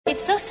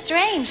It's so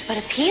strange but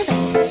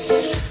appealing.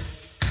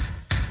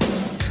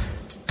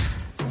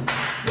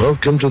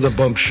 Welcome to the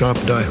Bump Shop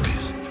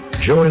Diaries.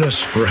 Join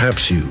us,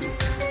 perhaps you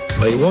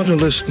may want to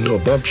listen to a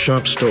Bump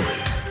Shop story.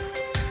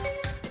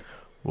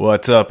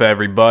 What's up,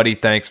 everybody?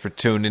 Thanks for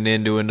tuning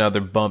in to another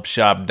Bump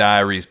Shop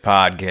Diaries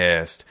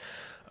podcast.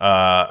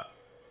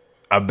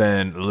 I've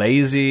been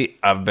lazy.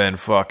 I've been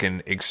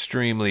fucking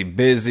extremely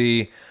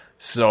busy.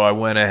 So I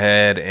went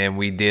ahead and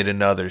we did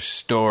another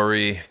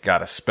story.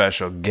 Got a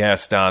special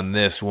guest on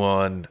this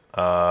one.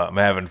 I'm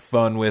having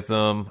fun with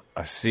them.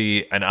 I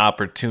see an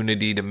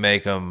opportunity to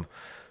make them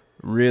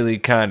really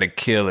kind of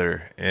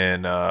killer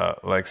in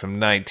like some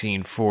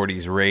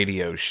 1940s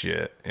radio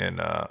shit. And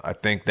I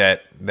think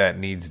that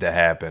needs to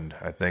happen.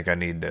 I think I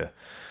need to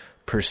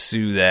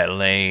pursue that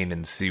lane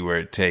and see where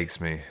it takes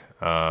me.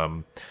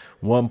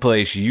 One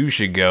place you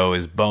should go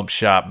is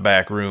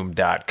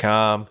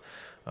bumpshopbackroom.com.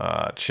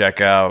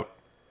 Check out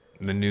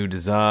the new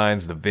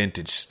designs, the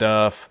vintage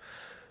stuff.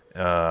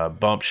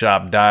 Bump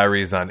Shop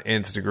Diaries on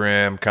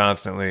Instagram,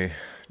 constantly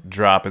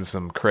dropping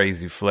some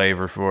crazy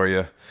flavor for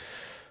you.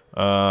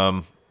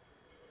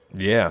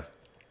 Yeah.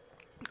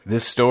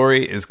 This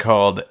story is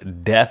called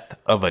Death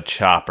of a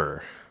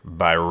Chopper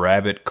by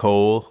Rabbit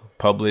Cole,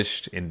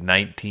 published in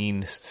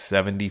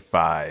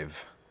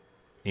 1975.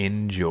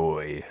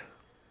 Enjoy.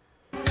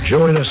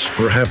 Join us,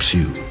 perhaps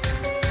you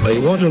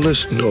may want to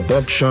listen to a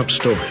Bump Shop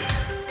story.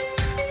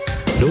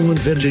 New and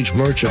vintage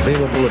merch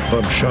available at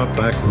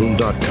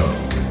bumpshopbackroom.com.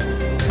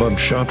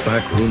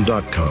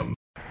 bumpshopbackroom.com.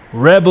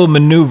 Rebel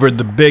maneuvered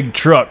the big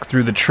truck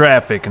through the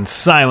traffic and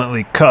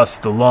silently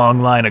cussed the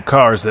long line of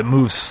cars that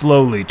moved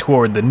slowly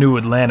toward the New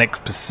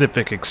Atlantic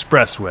Pacific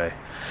Expressway.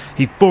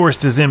 He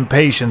forced his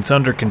impatience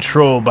under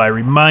control by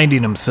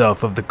reminding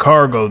himself of the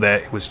cargo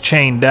that was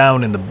chained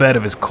down in the bed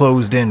of his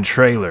closed-in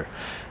trailer.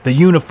 The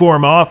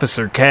uniform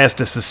officer cast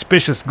a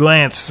suspicious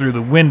glance through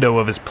the window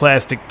of his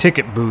plastic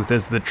ticket booth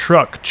as the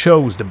truck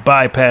chose to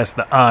bypass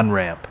the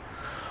on-ramp.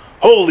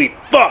 "Holy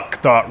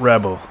fuck," thought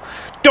Rebel.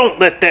 "Don't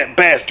let that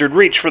bastard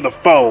reach for the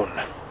phone."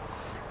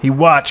 He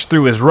watched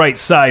through his right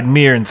side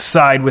mirror and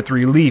sighed with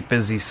relief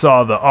as he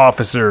saw the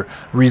officer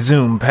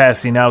resume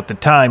passing out the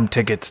time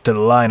tickets to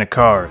the line of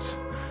cars.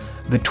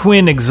 The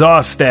twin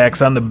exhaust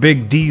stacks on the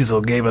big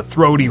diesel gave a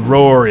throaty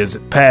roar as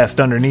it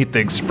passed underneath the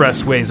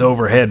expressway's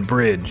overhead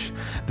bridge.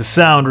 The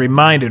sound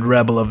reminded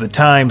Rebel of the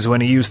times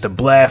when he used to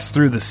blast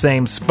through the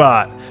same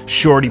spot,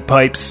 Shorty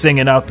Pipes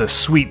singing out the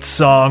sweet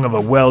song of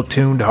a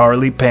well-tuned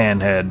Harley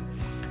Panhead.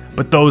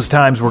 But those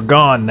times were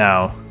gone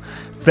now,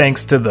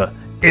 thanks to the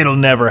 "it'll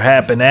never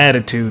happen"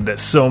 attitude that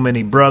so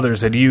many brothers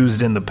had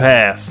used in the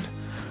past.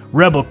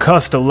 Rebel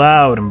cussed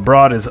aloud and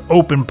brought his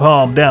open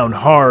palm down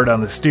hard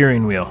on the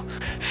steering wheel.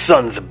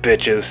 "Sons of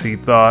bitches," he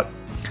thought.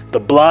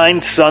 "The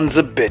blind sons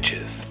of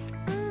bitches."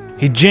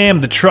 He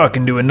jammed the truck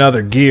into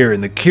another gear,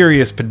 and the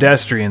curious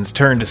pedestrians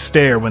turned to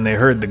stare when they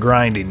heard the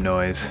grinding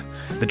noise.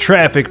 The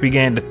traffic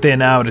began to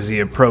thin out as he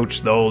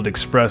approached the old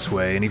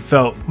expressway, and he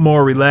felt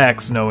more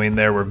relaxed knowing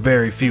there were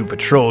very few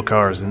patrol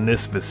cars in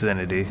this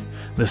vicinity.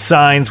 The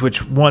signs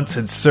which once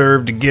had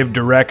served to give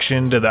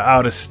direction to the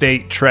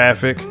out-of-state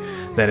traffic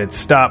that had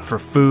stopped for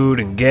food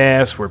and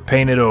gas were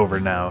painted over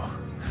now.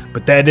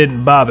 But that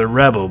didn't bother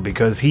Rebel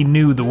because he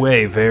knew the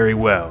way very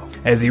well.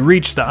 As he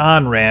reached the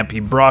on-ramp,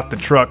 he brought the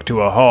truck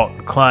to a halt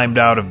and climbed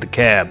out of the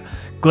cab,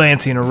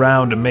 glancing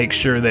around to make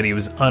sure that he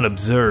was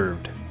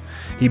unobserved.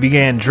 He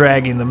began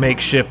dragging the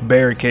makeshift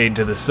barricade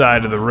to the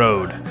side of the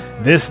road.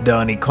 This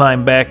done, he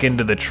climbed back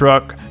into the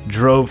truck,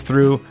 drove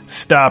through,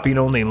 stopping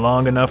only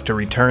long enough to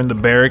return the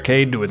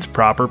barricade to its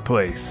proper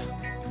place.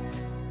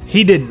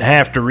 He didn't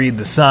have to read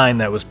the sign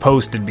that was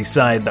posted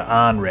beside the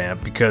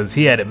on-ramp because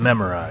he had it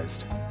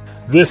memorized.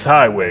 "This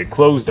highway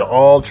closed to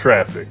all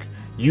traffic.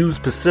 Use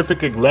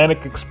Pacific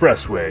Atlantic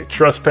Expressway.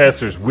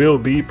 Trespassers will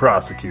be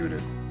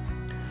prosecuted."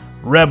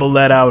 Rebel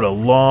let out a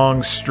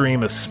long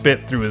stream of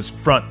spit through his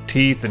front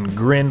teeth and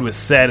grinned with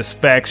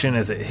satisfaction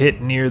as it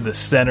hit near the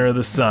center of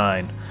the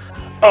sign.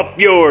 "Up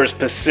yours,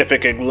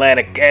 Pacific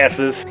Atlantic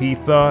asses," he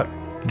thought.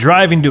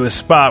 Driving to a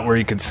spot where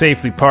he could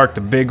safely park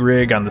the big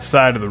rig on the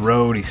side of the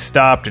road, he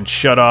stopped and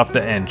shut off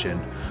the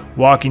engine.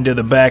 Walking to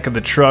the back of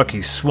the truck,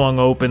 he swung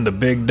open the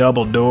big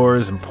double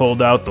doors and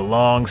pulled out the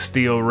long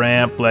steel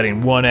ramp,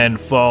 letting one end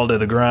fall to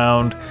the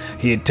ground.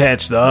 He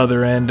attached the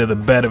other end to the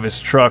bed of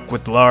his truck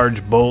with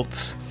large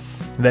bolts.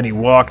 Then he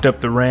walked up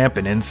the ramp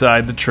and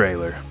inside the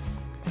trailer.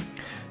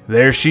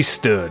 There she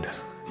stood,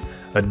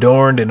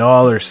 adorned in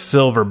all her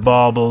silver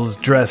baubles,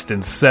 dressed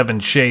in 7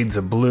 shades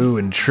of blue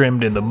and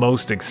trimmed in the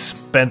most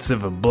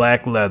expensive of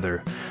black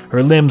leather.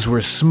 Her limbs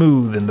were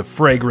smooth and the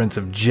fragrance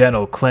of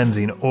gentle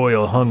cleansing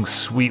oil hung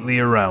sweetly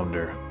around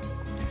her.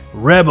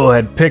 Rebel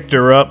had picked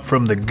her up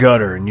from the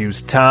gutter and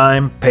used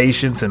time,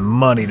 patience, and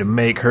money to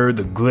make her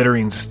the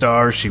glittering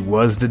star she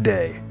was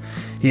today.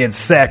 He had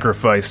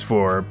sacrificed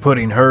for her,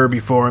 putting her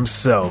before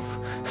himself,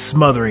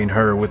 smothering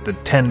her with the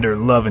tender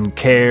love and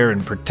care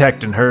and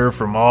protecting her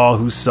from all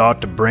who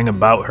sought to bring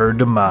about her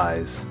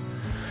demise.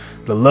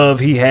 The love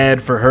he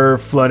had for her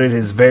flooded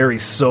his very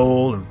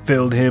soul and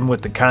filled him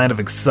with the kind of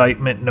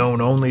excitement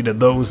known only to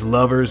those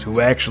lovers who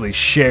actually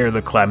share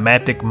the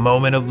climactic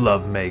moment of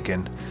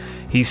lovemaking.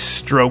 He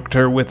stroked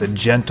her with a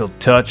gentle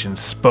touch and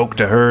spoke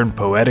to her in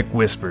poetic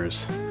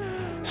whispers.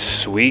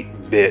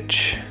 "Sweet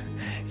bitch.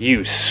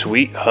 You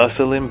sweet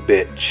hustling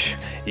bitch.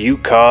 You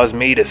caused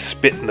me to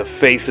spit in the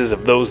faces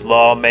of those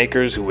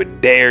lawmakers who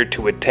would dare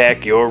to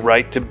attack your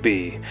right to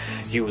be.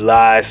 You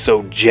lie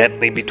so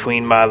gently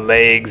between my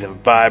legs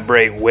and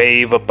vibrate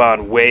wave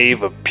upon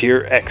wave of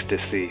pure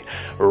ecstasy,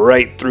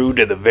 right through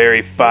to the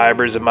very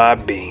fibers of my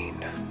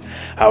being.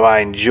 How I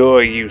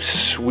enjoy you,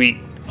 sweet,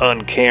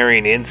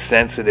 uncaring,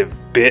 insensitive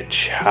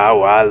bitch.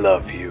 How I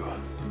love you."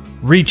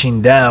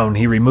 Reaching down,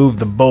 he removed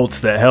the bolts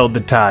that held the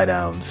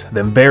tie-downs.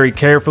 Then very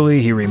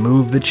carefully, he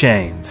removed the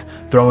chains.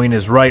 Throwing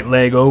his right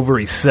leg over,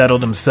 he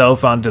settled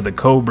himself onto the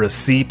Cobra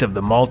seat of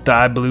the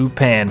multi-blue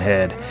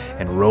Panhead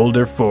and rolled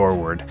her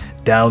forward,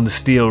 down the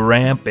steel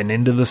ramp and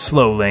into the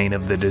slow lane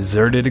of the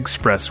deserted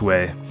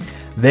expressway.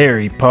 There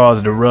he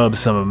paused to rub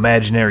some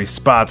imaginary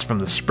spots from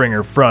the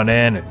Springer front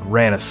end and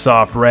ran a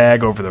soft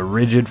rag over the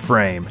rigid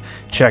frame,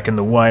 checking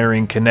the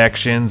wiring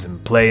connections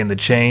and playing the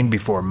chain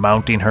before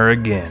mounting her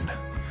again.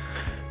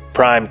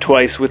 Prime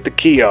twice with the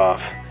key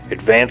off.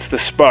 Advance the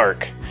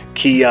spark.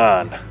 Key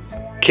on.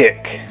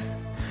 Kick.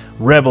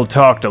 Rebel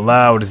talked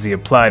aloud as he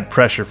applied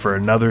pressure for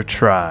another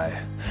try.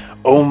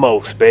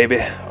 "Almost,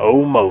 baby.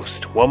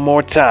 Almost. One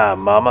more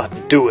time, mama.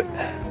 Do it."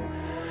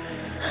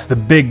 The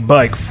big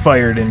bike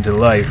fired into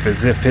life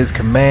as if his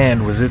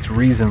command was its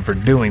reason for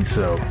doing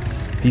so.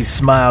 He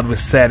smiled with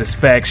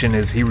satisfaction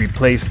as he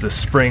replaced the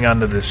spring on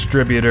the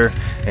distributor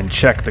and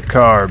checked the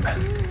carb.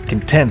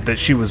 Content that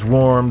she was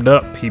warmed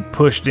up, he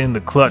pushed in the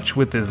clutch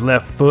with his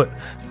left foot,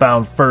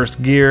 found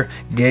first gear,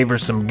 gave her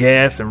some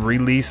gas, and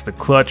released the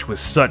clutch with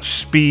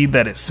such speed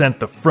that it sent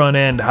the front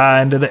end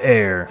high into the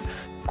air.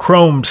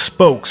 Chromed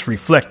spokes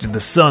reflected the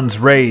sun's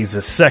rays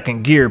as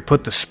second gear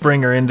put the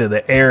Springer into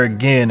the air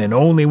again, and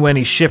only when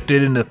he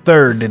shifted into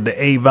third did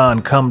the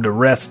Avon come to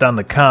rest on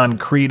the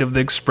concrete of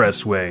the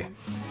expressway.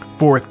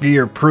 Fourth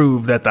gear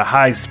proved that the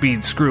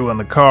high-speed screw on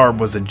the carb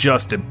was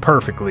adjusted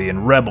perfectly,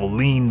 and Rebel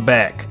leaned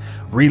back,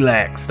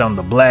 relaxed on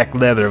the black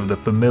leather of the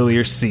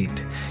familiar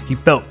seat. He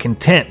felt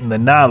content in the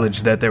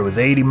knowledge that there was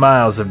 80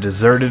 miles of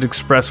deserted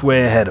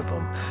expressway ahead of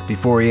him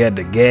before he had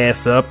to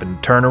gas up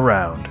and turn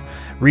around.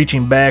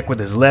 Reaching back with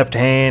his left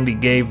hand, he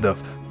gave the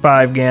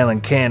 5-gallon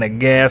can of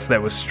gas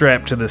that was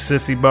strapped to the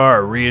sissy bar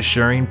a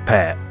reassuring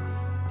pat.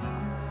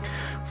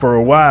 For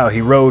a while he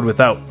rode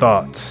without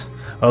thoughts,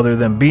 other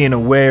than being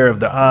aware of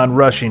the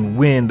onrushing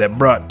wind that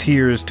brought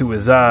tears to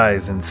his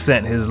eyes and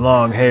sent his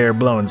long hair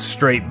blowing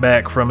straight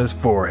back from his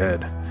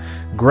forehead.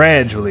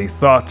 Gradually,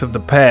 thoughts of the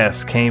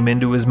past came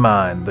into his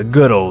mind, the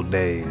good old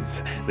days.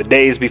 The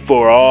days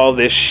before all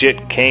this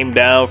shit came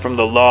down from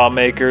the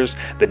lawmakers,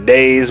 the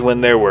days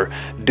when there were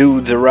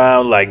dudes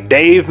around like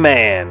Dave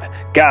Mann.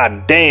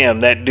 God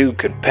damn, that dude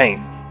could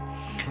paint.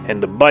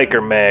 And the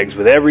biker mags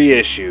with every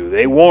issue,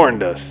 they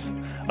warned us.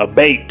 A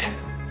bait.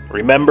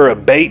 Remember a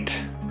bait?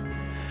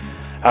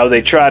 How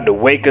they tried to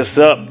wake us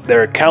up,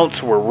 their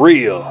accounts were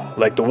real,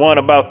 like the one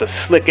about the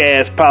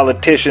slick-ass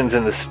politicians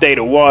in the state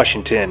of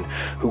Washington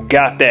who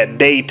got that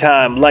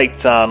daytime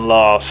lights-on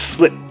law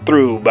slipped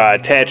through by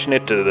attaching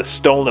it to the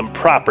stolen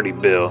property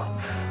bill.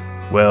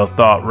 Well,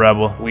 thought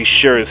Rebel, we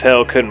sure as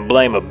hell couldn't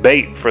blame a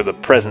bait for the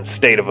present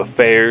state of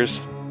affairs.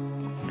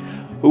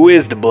 Who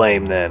is to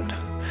blame, then?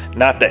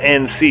 Not the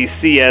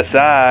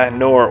NCCSI,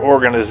 nor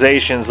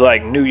organizations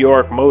like New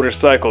York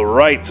Motorcycle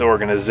Rights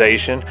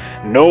Organization,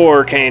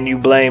 nor can you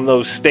blame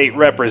those state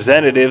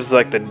representatives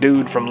like the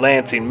dude from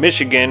Lansing,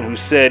 Michigan, who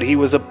said he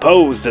was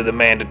opposed to the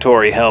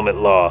mandatory helmet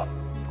law.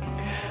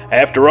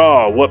 After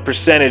all, what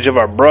percentage of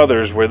our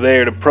brothers were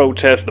there to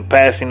protest the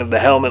passing of the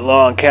helmet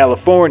law in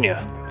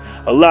California?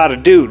 A lot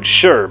of dudes,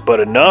 sure,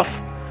 but enough?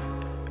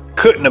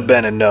 Couldn't have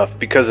been enough,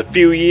 because a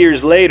few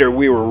years later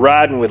we were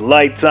riding with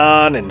lights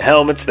on and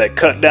helmets that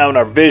cut down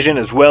our vision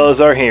as well as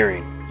our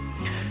hearing.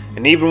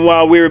 And even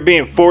while we were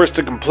being forced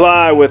to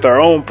comply with our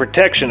own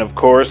protection, of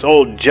course,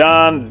 old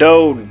John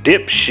Doe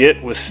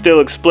dipshit was still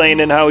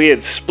explaining how he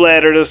had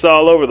splattered us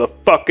all over the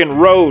fucking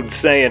road,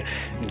 saying,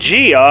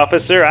 "Gee,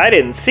 officer, I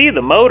didn't see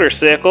the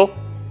motorcycle."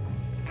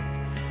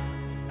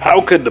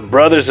 How could the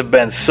brothers have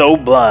been so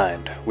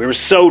blind? We were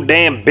so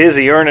damn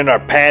busy earning our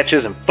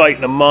patches and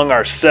fighting among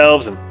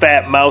ourselves and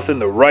fat-mouthing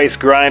the rice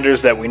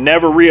grinders that we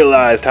never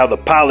realized how the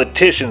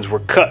politicians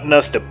were cutting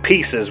us to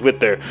pieces with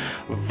their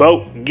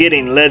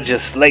vote-getting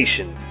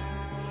legislation.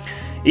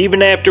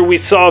 Even after we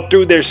saw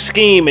through their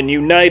scheme and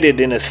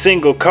united in a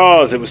single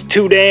cause, it was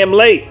too damn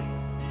late.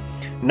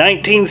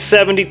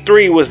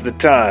 1973 was the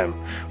time.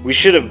 We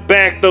should have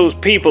backed those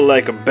people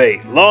like a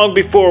bait, long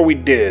before we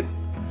did.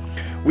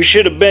 We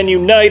should have been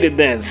united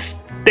then,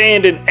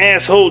 standing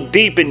asshole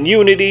deep in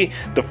unity,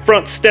 the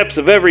front steps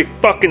of every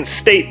fucking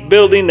state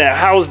building that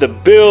housed a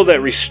bill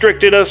that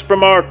restricted us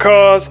from our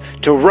cause,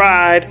 to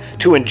ride,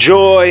 to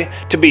enjoy,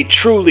 to be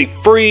truly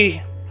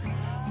free.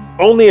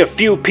 Only a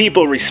few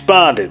people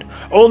responded.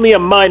 Only a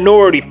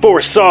minority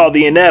foresaw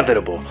the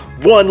inevitable.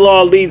 One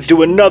law leads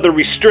to another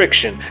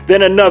restriction,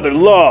 then another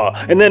law,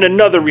 and then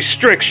another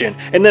restriction,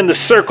 and then the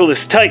circle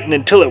is tightened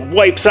until it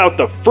wipes out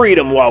the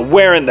freedom while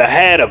wearing the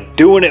hat of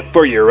doing it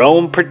for your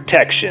own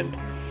protection.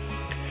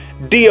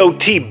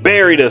 DOT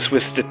buried us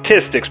with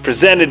statistics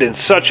presented in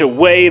such a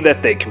way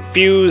that they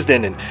confused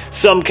and in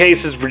some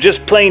cases were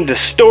just plain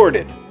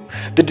distorted.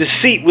 The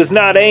deceit was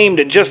not aimed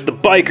at just the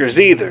bikers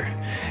either.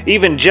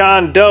 Even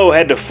John Doe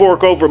had to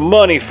fork over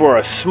money for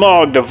a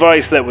smog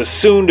device that was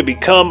soon to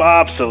become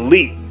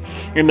obsolete.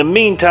 In the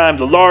meantime,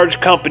 the large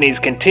companies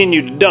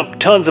continued to dump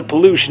tons of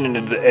pollution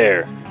into the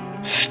air.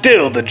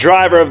 Still, the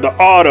driver of the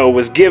auto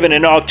was given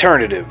an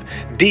alternative.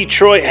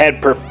 Detroit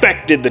had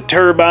perfected the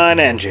turbine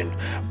engine.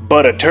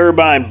 But a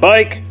turbine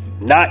bike?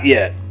 Not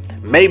yet.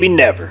 Maybe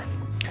never.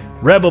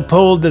 Rebel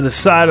pulled to the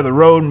side of the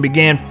road and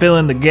began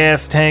filling the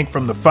gas tank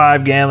from the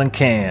 5-gallon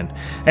can.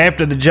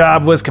 After the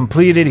job was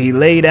completed, he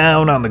lay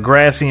down on the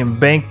grassy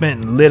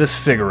embankment and lit a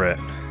cigarette.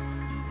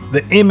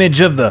 The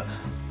image of the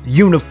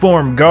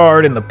uniformed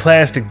guard in the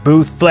plastic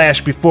booth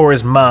flashed before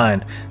his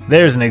mind.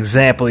 There's an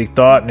example, he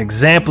thought, an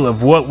example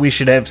of what we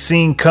should have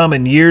seen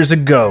coming years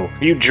ago.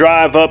 You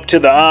drive up to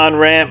the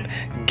on-ramp,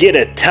 get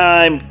a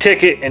time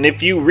ticket, and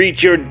if you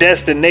reach your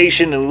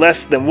destination in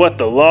less than what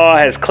the law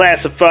has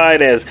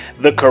classified as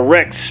the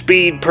correct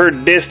speed per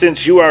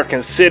distance, you are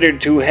considered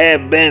to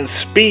have been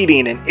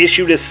speeding and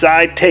issued a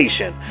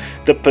citation.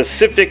 The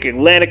Pacific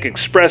Atlantic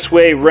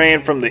Expressway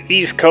ran from the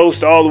East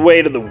Coast all the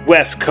way to the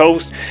West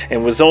Coast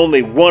and was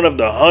only one of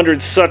the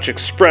 100 such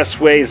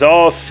expressways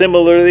all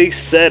similarly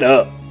set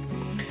up.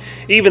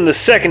 Even the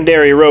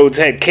secondary roads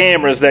had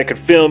cameras that could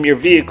film your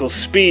vehicle's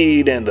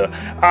speed, and the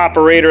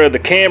operator of the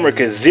camera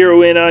could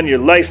zero in on your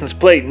license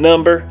plate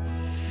number.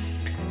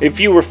 If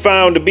you were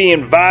found to be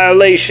in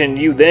violation,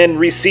 you then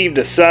received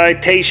a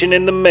citation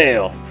in the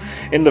mail.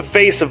 In the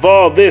face of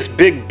all this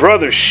Big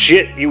Brother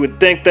shit, you would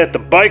think that the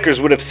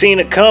bikers would have seen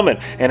it coming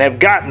and have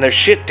gotten their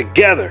shit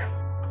together.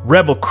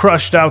 Rebel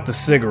crushed out the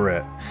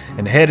cigarette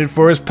and headed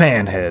for his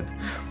panhead.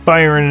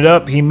 Firing it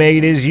up, he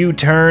made his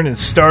U-turn and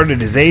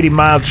started his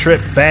 80-mile trip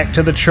back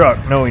to the truck,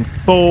 knowing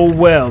full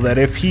well that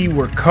if he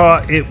were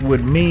caught, it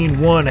would mean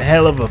one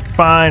hell of a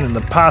fine and the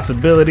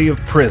possibility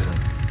of prison.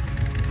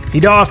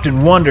 He'd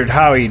often wondered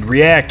how he'd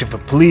react if a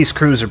police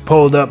cruiser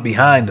pulled up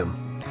behind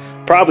him.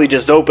 Probably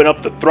just open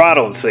up the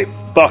throttle and say,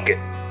 fuck it.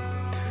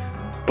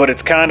 But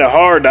it's kinda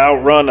hard to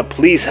outrun a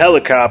police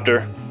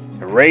helicopter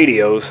and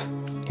radios.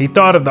 He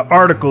thought of the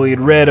article he had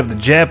read of the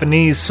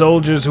Japanese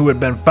soldiers who had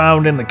been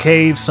found in the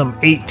caves some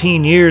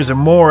 18 years or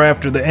more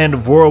after the end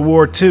of World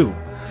War II.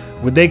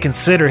 Would they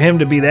consider him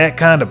to be that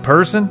kind of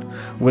person?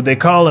 Would they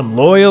call him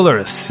loyal or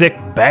a sick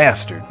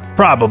bastard?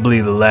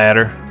 Probably the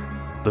latter.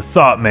 The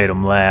thought made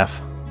him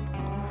laugh.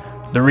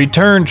 The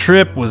return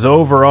trip was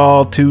over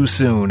all too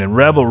soon, and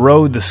Rebel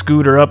rode the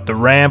scooter up the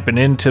ramp and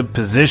into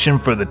position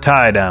for the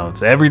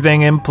tie-downs,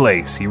 everything in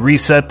place. He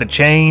reset the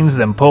chains,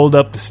 then pulled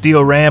up the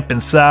steel ramp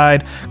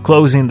inside.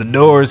 Closing the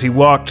doors, he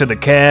walked to the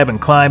cab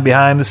and climbed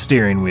behind the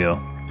steering wheel.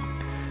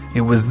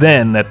 It was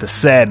then that the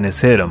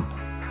sadness hit him.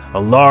 A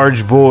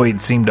large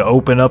void seemed to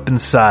open up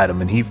inside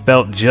him, and he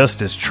felt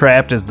just as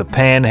trapped as the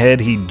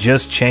panhead he'd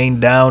just chained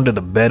down to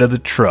the bed of the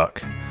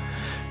truck.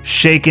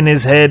 Shaking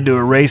his head to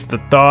erase the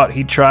thought,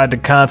 he tried to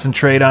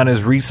concentrate on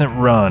his recent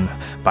run.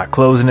 By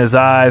closing his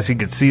eyes, he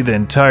could see the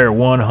entire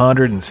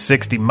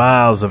 160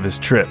 miles of his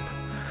trip.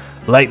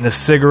 Lighting a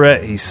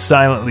cigarette, he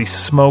silently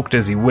smoked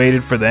as he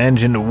waited for the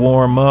engine to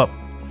warm up.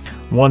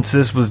 Once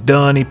this was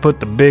done, he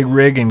put the big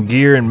rig in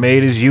gear and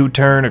made his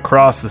U-turn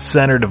across the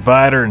center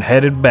divider and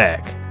headed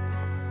back.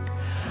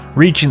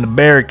 Reaching the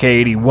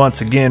barricade, he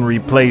once again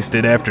replaced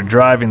it after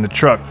driving the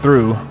truck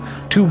through.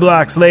 2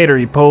 blocks later,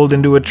 he pulled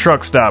into a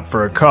truck stop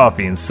for a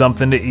coffee and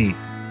something to eat.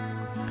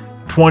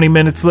 20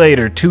 minutes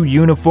later, 2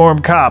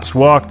 uniformed cops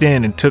walked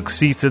in and took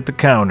seats at the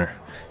counter.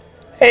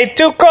 "Hey,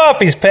 2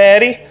 coffees,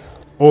 Patty,"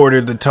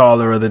 ordered the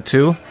taller of the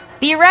two.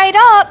 Be right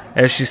up.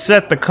 As she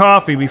set the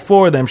coffee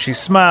before them, she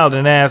smiled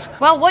and asked,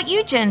 Well, what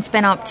you gents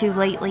been up to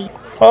lately?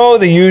 "Oh,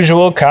 the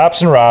usual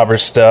cops and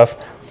robbers stuff."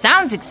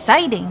 Sounds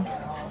exciting.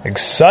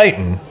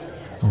 "Exciting?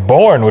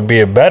 Boring would be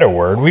a better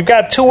word. We've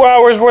got 2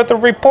 hours worth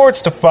of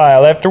reports to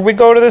file after we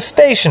go to the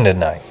station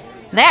tonight."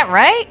 That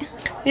right?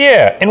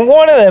 "Yeah, and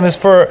one of them is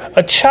for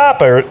a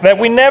chopper that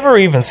we never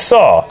even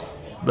saw."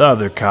 The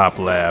other cop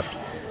laughed.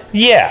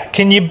 "Yeah,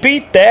 can you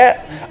beat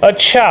that? A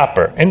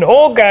chopper. An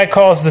old guy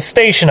calls the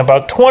station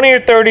about 20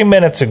 or 30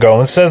 minutes ago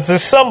and says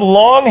there's some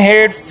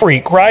long-haired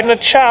freak riding a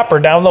chopper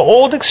down the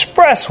old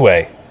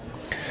expressway."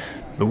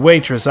 The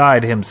waitress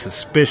eyed him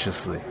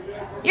suspiciously.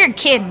 You're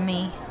kidding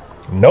me.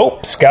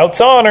 "Nope, Scout's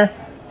honor."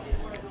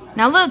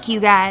 Now look, you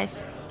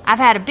guys. I've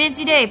had a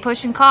busy day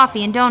pushing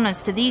coffee and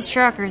donuts to these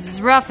truckers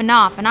is rough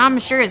enough, and I'm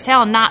sure as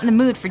hell not in the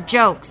mood for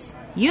jokes.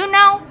 You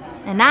know,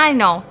 and I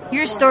know,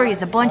 your story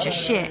is a bunch of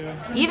shit.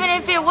 Even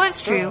if it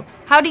was true,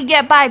 how'd he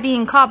get by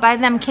being caught by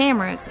them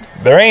cameras?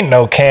 "There ain't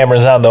no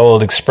cameras on the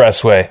old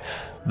expressway,"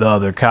 the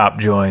other cop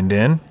joined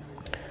in.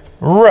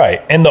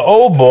 Right, and the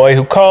old boy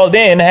who called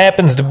in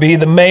happens to be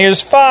the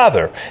mayor's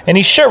father, and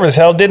he sure as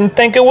hell didn't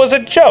think it was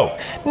a joke.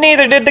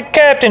 Neither did the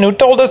captain who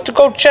told us to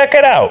go check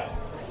it out.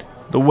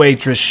 The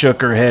waitress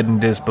shook her head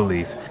in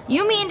disbelief.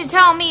 You mean to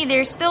tell me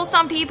there's still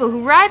some people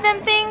who ride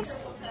them things?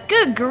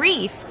 Good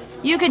grief.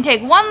 You can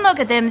take one look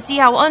at them and see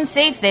how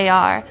unsafe they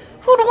are.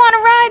 Who'd want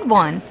to ride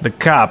one? The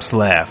cops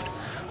laughed.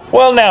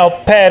 Well now,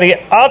 Patty,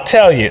 I'll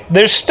tell you,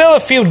 there's still a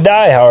few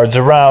diehards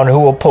around who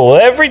will pull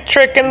every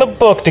trick in the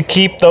book to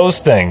keep those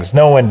things,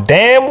 knowing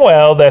damn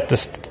well that the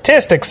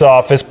Statistics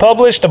Office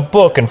published a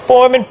book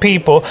informing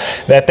people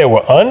that they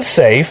were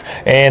unsafe,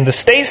 and the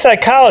state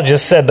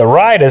psychologist said the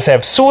riders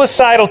have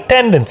suicidal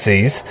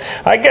tendencies.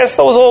 I guess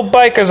those old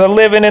bikers are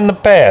living in the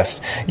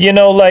past. You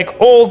know,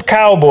 like old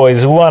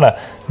cowboys who want to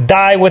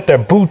die with their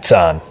boots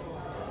on.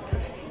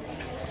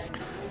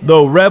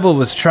 Though Rebel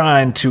was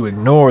trying to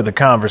ignore the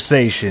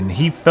conversation,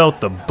 he felt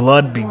the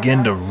blood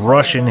begin to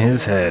rush in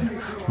his head.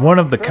 One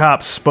of the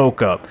cops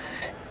spoke up.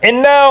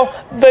 And now,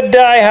 the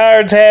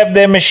diehards have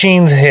their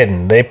machines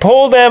hidden. They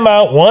pull them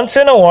out once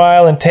in a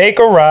while and take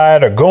a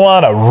ride or go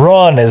on a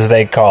run, as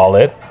they call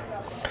it.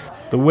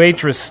 The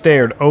waitress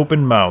stared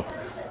open-mouthed.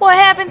 What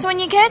happens when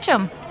you catch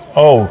them?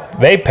 Oh,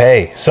 they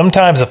pay.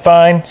 Sometimes a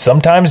fine,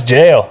 sometimes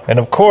jail. And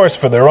of course,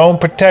 for their own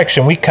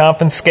protection, we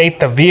confiscate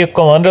the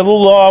vehicle under the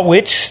law,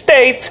 which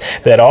states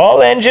that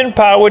all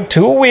engine-powered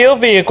two-wheel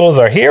vehicles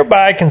are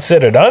hereby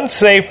considered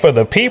unsafe for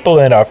the people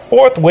and are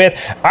forthwith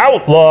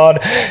outlawed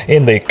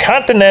in the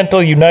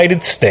continental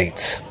United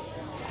States.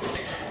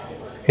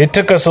 It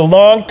took us a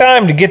long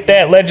time to get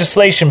that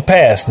legislation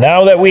passed.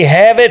 Now that we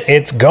have it,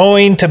 it's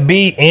going to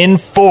be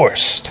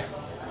enforced.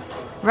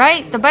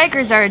 Right? The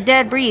bikers are a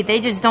dead breed. They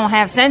just don't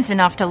have sense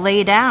enough to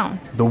lay down.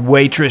 The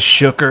waitress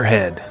shook her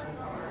head.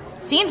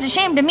 Seems a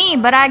shame to me,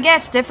 but I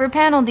guess stiffer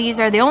penalties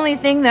are the only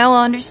thing they'll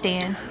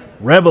understand.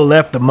 Rebel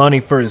left the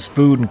money for his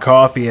food and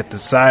coffee at the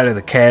side of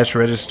the cash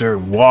register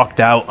and walked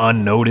out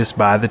unnoticed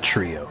by the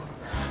trio.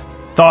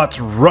 Thoughts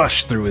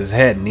rushed through his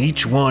head, and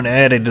each one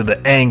added to the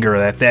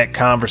anger that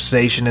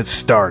conversation had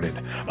started.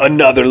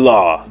 Another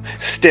law.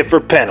 Stiffer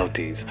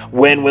penalties.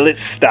 When will it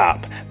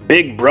stop?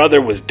 Big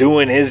Brother was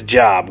doing his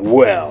job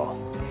well.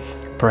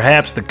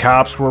 Perhaps the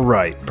cops were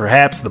right.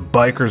 Perhaps the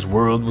biker's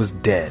world was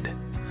dead.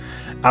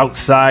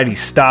 Outside, he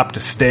stopped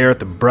to stare at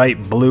the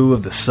bright blue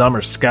of the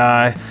summer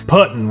sky.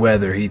 Puttin'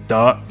 weather, he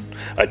thought.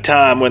 A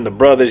time when the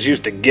brothers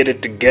used to get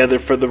it together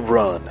for the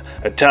run.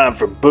 A time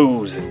for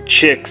booze and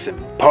chicks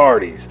and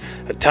parties.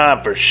 A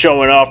time for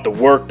showing off the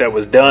work that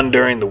was done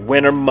during the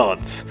winter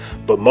months.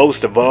 But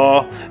most of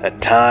all, a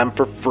time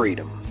for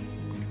freedom.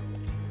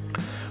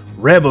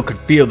 Rebel could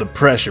feel the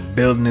pressure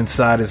building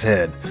inside his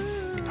head.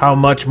 How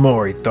much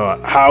more, he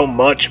thought. How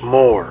much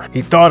more?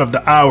 He thought of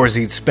the hours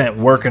he'd spent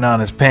working on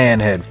his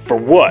panhead. For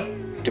what?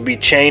 To be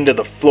chained to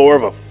the floor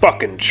of a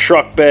fucking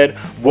truck bed,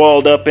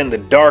 walled up in the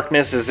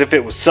darkness as if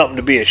it was something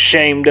to be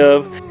ashamed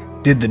of?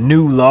 Did the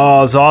new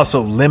laws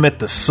also limit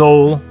the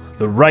soul,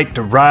 the right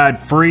to ride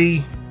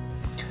free?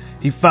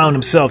 He found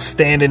himself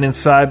standing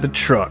inside the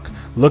truck,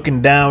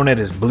 looking down at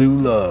his blue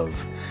love.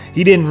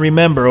 He didn't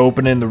remember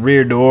opening the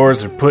rear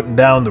doors or putting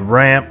down the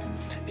ramp.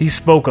 He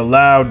spoke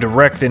aloud,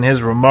 directing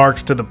his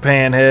remarks to the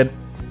panhead.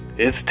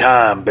 It's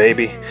time,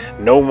 baby.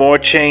 No more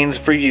chains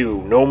for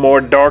you. No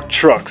more dark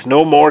trucks.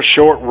 No more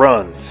short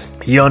runs.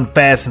 He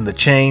unfastened the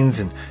chains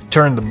and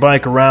turned the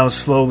bike around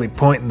slowly,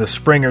 pointing the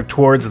Springer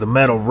towards the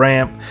metal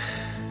ramp.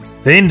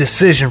 The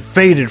indecision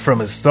faded from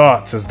his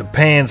thoughts as the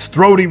pan's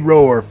throaty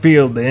roar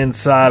filled the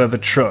inside of the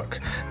truck.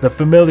 The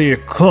familiar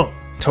clunk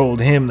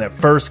told him that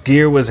first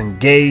gear was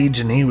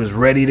engaged and he was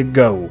ready to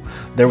go.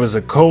 There was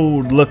a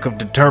cold look of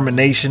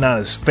determination on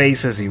his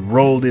face as he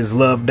rolled his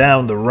love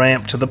down the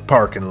ramp to the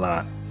parking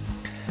lot.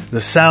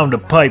 The sound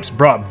of pipes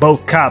brought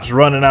both cops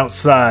running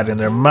outside, and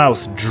their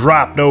mouths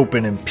dropped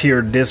open in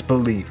pure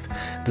disbelief.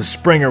 The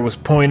Springer was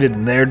pointed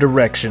in their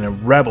direction,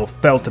 and Rebel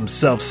felt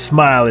himself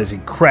smile as he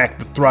cracked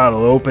the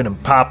throttle open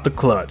and popped the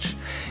clutch.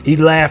 He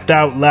laughed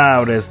out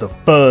loud as the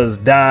fuzz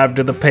dived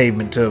to the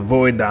pavement to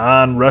avoid the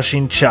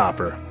onrushing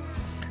chopper.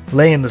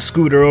 Laying the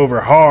scooter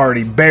over hard,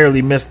 he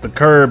barely missed the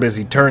curb as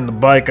he turned the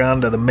bike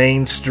onto the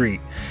main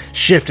street,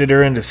 shifted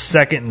her into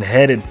second, and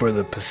headed for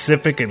the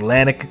Pacific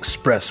Atlantic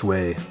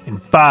Expressway. In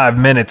 5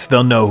 minutes,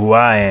 they'll know who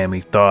I am, he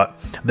thought.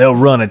 They'll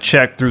run a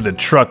check through the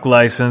truck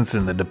license,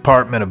 and the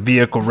Department of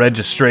Vehicle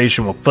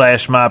Registration will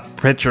flash my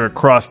picture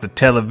across the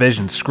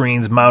television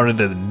screens mounted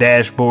to the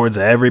dashboards of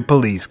every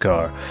police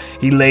car.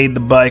 He laid the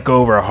bike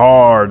over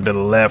hard to the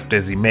left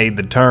as he made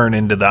the turn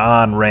into the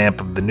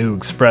on-ramp of the new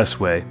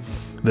expressway.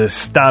 The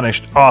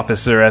astonished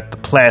officer at the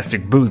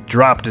plastic booth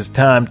dropped his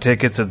time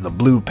tickets as the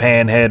blue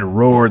panhead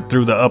roared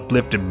through the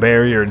uplifted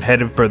barrier and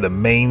headed for the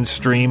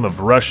mainstream of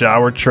rush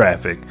hour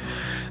traffic.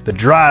 The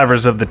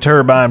drivers of the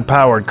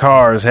turbine-powered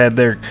cars had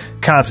their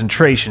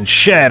concentration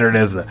shattered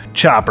as the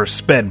chopper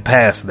sped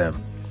past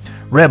them.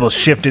 Rebel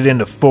shifted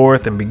into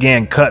fourth and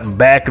began cutting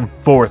back and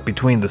forth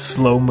between the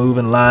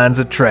slow-moving lines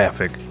of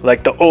traffic.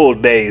 Like the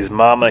old days,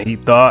 mama, he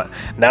thought.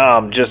 Now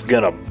I'm just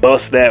gonna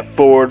bust that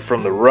Ford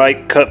from the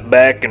right, cut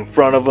back in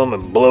front of him,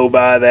 and blow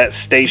by that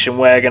station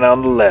wagon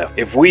on the left.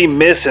 If we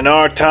miss in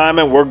our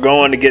timing, we're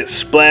going to get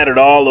splattered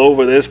all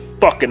over this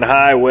fucking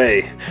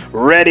highway.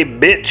 Ready,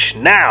 bitch?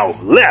 Now,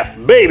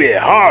 left, baby,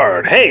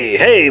 hard. Hey,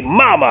 hey,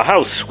 mama,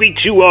 how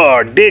sweet you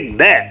are. Dig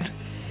that.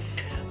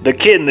 The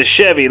kid in the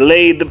Chevy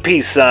laid the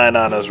peace sign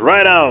on us.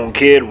 Right on,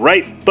 kid.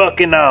 Right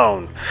fucking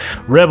on.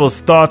 Rebel's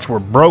thoughts were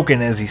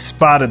broken as he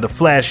spotted the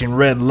flashing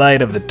red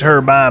light of the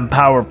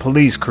turbine-powered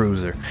police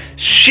cruiser.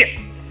 Shit!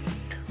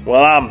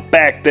 While I'm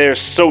back there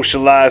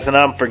socializing,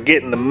 I'm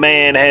forgetting the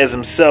man has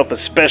himself a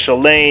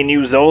special lane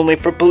used only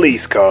for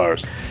police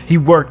cars. He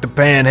worked the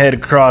panhead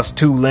across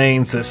 2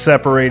 lanes that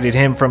separated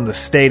him from the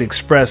state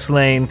express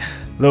lane.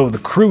 Though the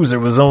cruiser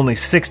was only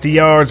 60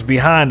 yards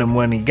behind him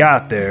when he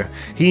got there,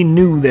 he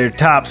knew their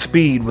top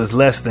speed was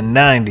less than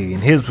 90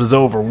 and his was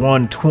over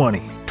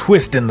 120.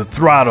 Twisting the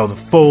throttle to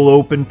full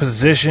open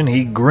position,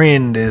 he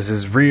grinned as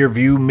his rear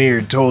view mirror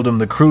told him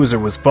the cruiser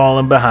was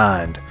falling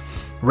behind.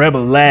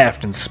 Rebel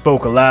laughed and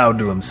spoke aloud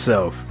to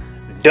himself.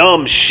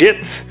 Dumb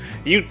shits!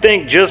 You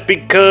think just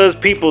because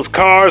people's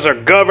cars are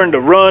governed to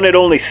run at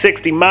only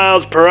 60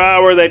 miles per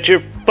hour that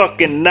your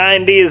fucking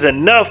 90 is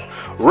enough?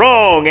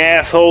 Wrong,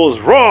 assholes,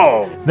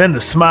 wrong! Then the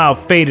smile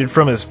faded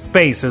from his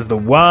face as the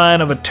whine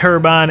of a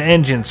turbine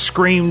engine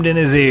screamed in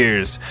his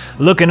ears.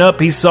 Looking up,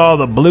 he saw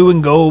the blue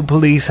and gold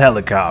police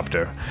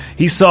helicopter.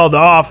 He saw the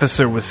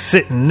officer was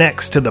sitting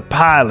next to the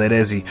pilot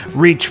as he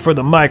reached for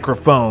the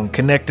microphone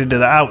connected to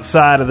the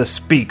outside of the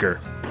speaker.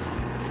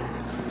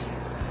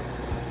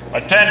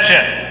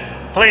 Attention!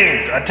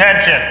 Please,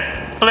 attention!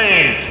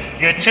 Please,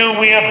 your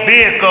two-wheel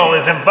vehicle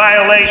is in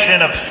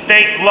violation of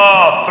State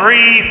Law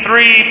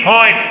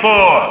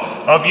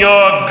 33.4 of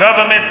your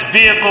government's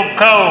vehicle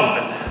code.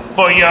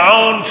 For your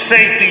own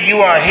safety, you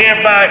are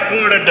hereby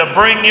ordered to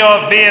bring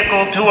your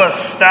vehicle to a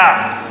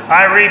stop.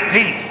 I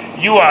repeat,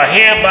 you are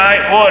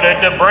hereby ordered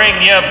to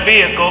bring your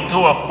vehicle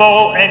to a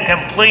full and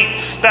complete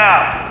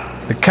stop.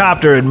 The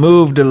copter had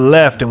moved to the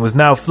left and was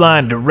now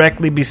flying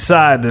directly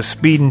beside the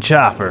speeding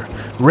chopper.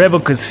 Rebel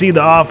could see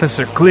the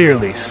officer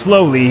clearly.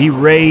 Slowly, he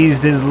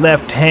raised his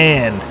left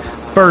hand,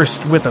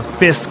 first with a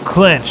fist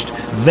clenched,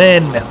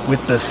 then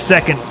with the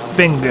second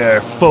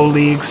finger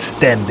fully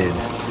extended.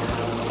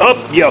 Up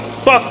your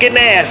fucking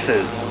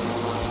asses!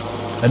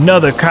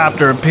 Another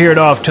copter appeared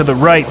off to the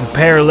right and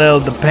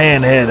paralleled the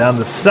panhead. On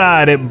the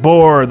side, it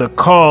bore the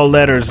call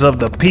letters of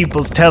the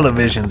People's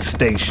Television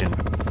Station.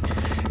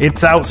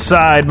 Its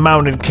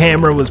outside-mounted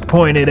camera was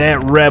pointed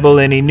at Rebel,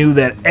 and he knew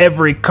that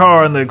every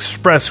car on the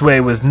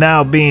expressway was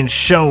now being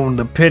shown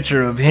the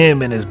picture of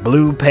him in his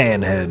blue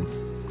panhead.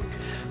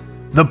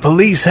 The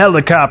police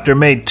helicopter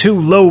made 2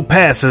 low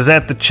passes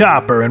at the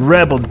chopper, and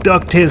Rebel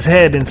ducked his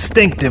head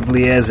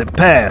instinctively as it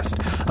passed.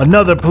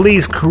 Another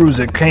police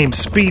cruiser came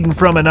speeding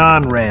from an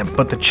on-ramp,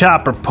 but the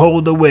chopper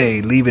pulled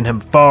away, leaving him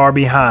far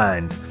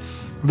behind.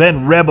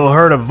 Then Rebel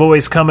heard a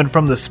voice coming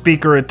from the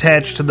speaker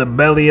attached to the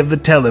belly of the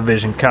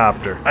television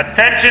copter.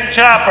 Attention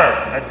chopper!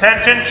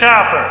 Attention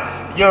chopper!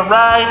 Your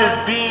ride is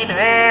being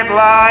aired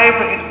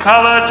live in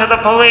color to the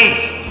police.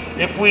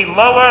 If we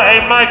lower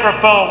a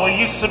microphone, will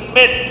you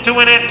submit to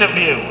an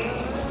interview?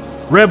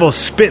 Rebel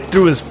spit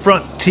through his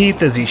front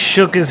teeth as he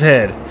shook his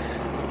head.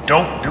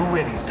 Don't do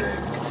anything.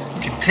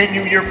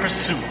 Continue your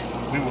pursuit.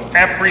 We will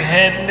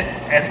apprehend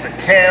at the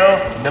Cal,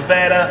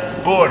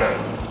 Nevada border.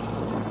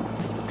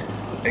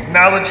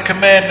 Acknowledge,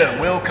 Commander.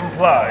 Will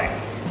comply.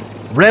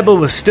 Rebel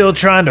was still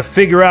trying to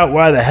figure out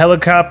why the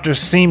helicopter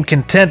seemed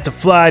content to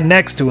fly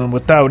next to him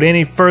without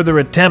any further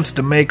attempts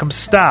to make him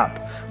stop,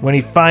 when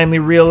he finally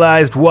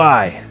realized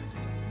why.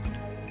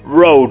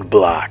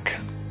 Roadblock.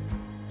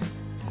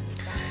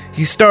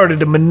 He started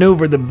to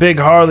maneuver the big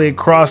Harley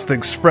across the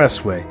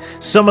expressway.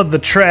 Some of the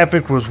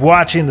traffic was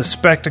watching the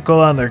spectacle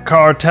on their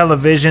car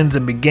televisions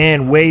and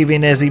began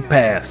waving as he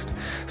passed.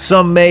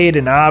 Some made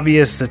an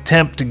obvious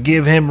attempt to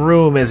give him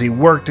room as he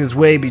worked his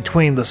way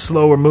between the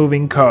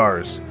slower-moving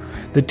cars.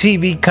 The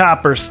TV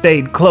copper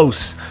stayed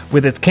close,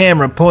 with its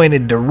camera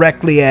pointed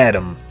directly at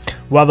him,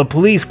 while the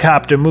police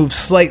copter moved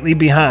slightly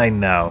behind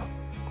now.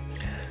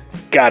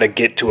 Gotta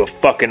get to a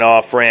fucking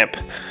off-ramp.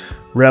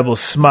 Rebel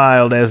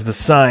smiled as the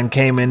sign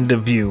came into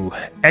view.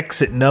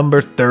 Exit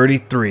number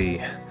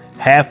 33.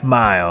 Half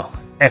mile.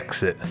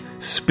 Exit.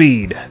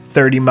 Speed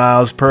 30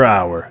 miles per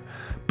hour.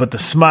 But the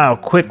smile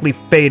quickly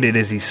faded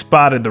as he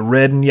spotted the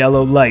red and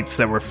yellow lights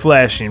that were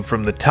flashing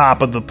from the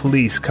top of the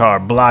police car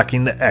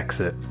blocking the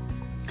exit.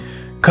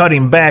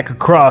 Cutting back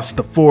across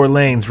the 4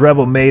 lanes,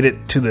 Rebel made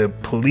it to the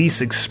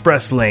police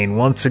express lane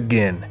once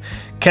again.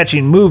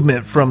 Catching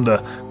movement from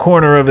the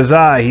corner of his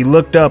eye, he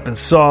looked up and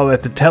saw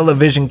that the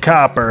television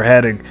copper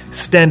had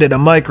extended a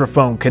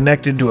microphone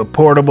connected to a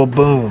portable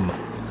boom.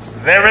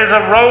 There is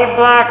a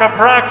roadblock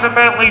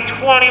approximately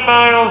 20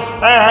 miles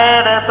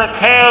ahead at the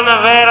Cal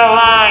Nevada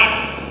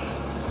line.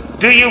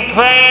 Do you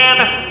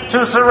plan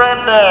to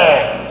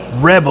surrender?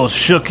 Rebel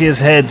shook his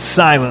head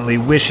silently,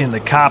 wishing the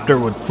copter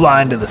would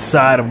fly into the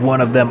side of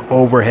one of them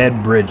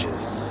overhead bridges.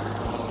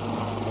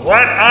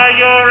 What are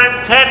your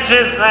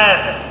intentions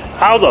then?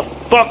 How the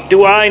fuck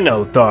do I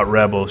know, thought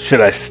Rebel.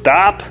 Should I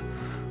stop?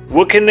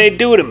 What can they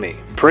do to me?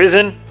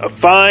 Prison? A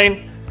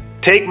fine?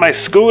 Take my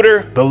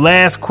scooter? The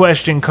last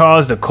question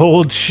caused a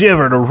cold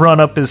shiver to run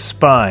up his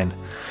spine.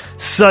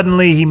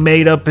 Suddenly he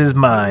made up his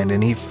mind,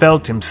 and he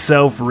felt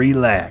himself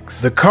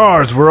relax. The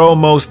cars were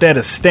almost at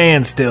a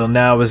standstill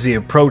now as he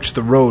approached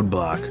the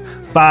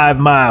roadblock. 5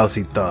 miles,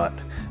 he thought.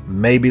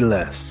 Maybe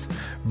less.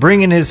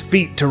 Bringing his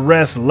feet to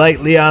rest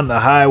lightly on the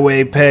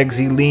highway pegs,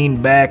 he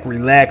leaned back,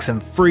 relaxing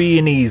free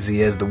and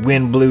easy as the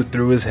wind blew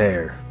through his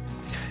hair.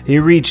 He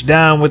reached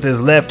down with his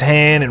left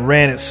hand and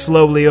ran it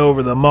slowly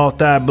over the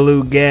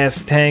multi-blue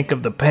gas tank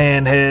of the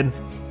Panhead.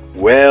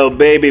 Well,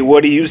 baby,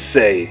 what do you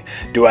say?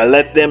 Do I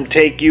let them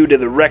take you to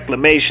the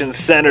reclamation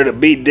center to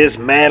be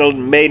dismantled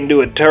and made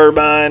into a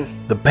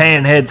turbine? The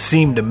Panhead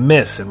seemed to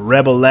miss, and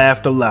Rebel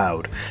laughed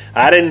aloud.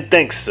 I didn't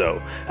think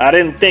so. I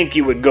didn't think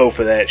you would go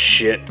for that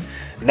shit.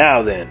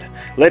 Now then,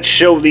 let's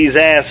show these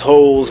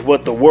assholes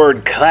what the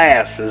word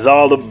class is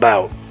all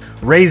about.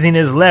 Raising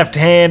his left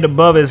hand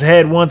above his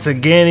head once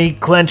again, he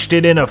clenched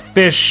it in a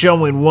fist,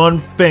 showing one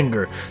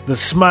finger. The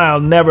smile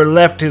never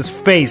left his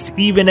face,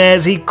 even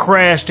as he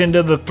crashed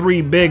into the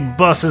 3 big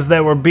buses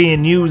that were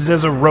being used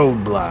as a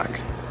roadblock.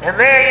 And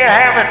there you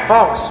have it,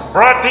 folks.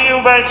 Brought to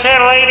you by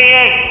Channel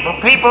 88, the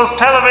People's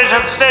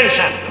Television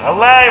Station. A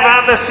live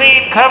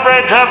on-the-scene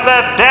coverage of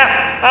the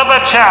death of a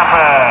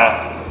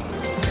chopper.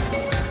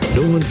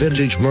 New and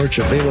vintage merch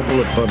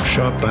available at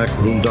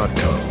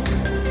bumshopbackroom.com.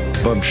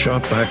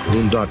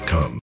 bumshopbackroom.com